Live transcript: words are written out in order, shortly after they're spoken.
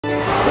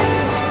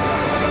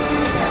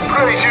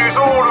Please use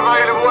all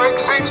available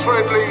exits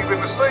when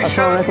leaving the station.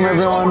 Assalamu alaikum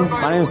everyone,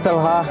 my name is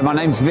Talha. My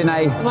name's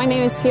Vinay. My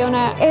name is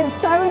Fiona. It's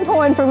so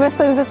important for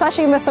Muslims,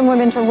 especially Muslim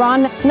women, to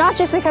run, not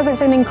just because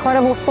it's an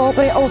incredible sport,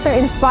 but it also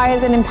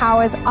inspires and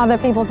empowers other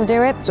people to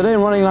do it. Today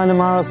I'm running London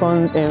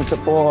Marathon in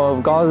support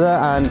of Gaza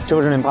and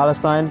children in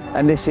Palestine.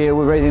 And this year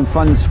we're raising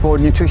funds for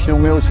nutritional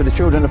meals for the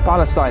children of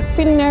Palestine.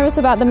 Feeling nervous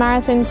about the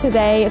marathon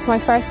today. It's my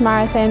first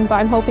marathon, but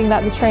I'm hoping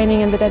that the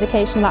training and the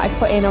dedication that I've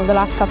put in over the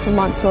last couple of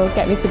months will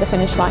get me to the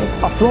finish line.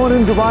 I've flown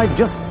in Dubai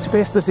just to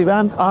pace this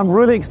event. I'm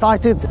really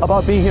excited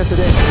about being here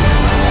today.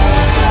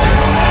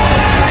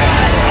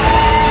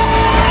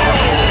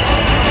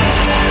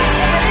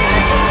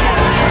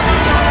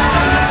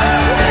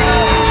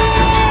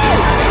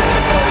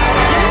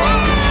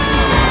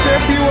 Say a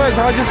few words,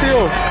 how'd you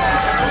feel?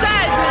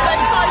 Dead,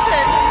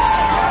 excited.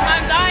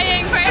 I'm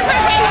dying, pray for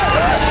me.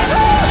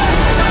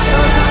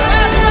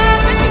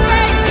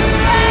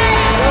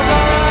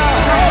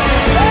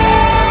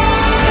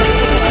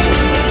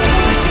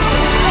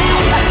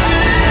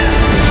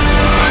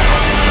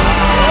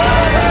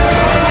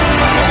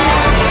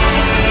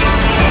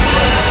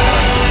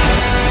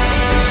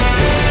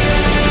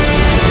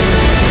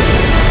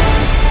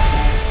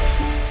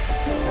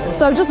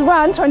 So I've just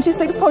ran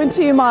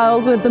 26.2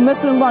 miles with the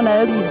Muslim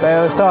runners. It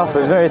was tough, it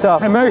was very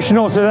tough.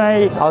 Emotional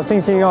today. I was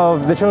thinking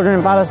of the children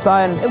in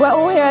Palestine. We're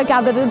all here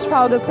gathered in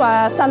Trafalgar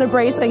Square,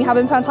 celebrating,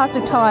 having a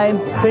fantastic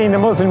time. Seeing the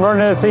Muslim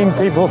runners, seeing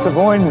people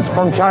supporting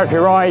from charity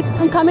ride.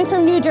 I'm coming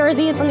from New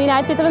Jersey, from the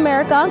United States of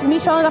America. Me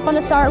showing up on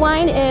the start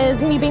line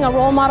is me being a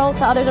role model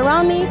to others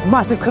around me.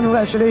 Massive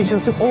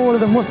congratulations to all of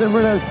the Muslim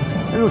runners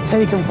who have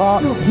taken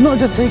part. Not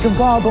just taken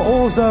part, but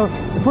also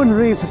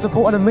fundraised to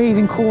support an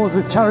amazing cause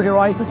with Charity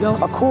Right,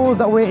 a cause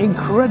that we're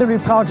incredibly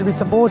proud to be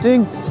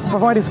supporting,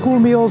 providing school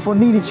meals for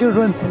needy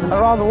children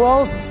around the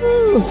world.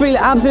 I feel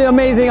absolutely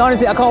amazing,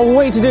 honestly. I can't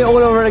wait to do it all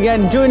over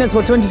again. Join us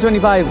for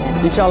 2025,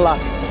 inshallah.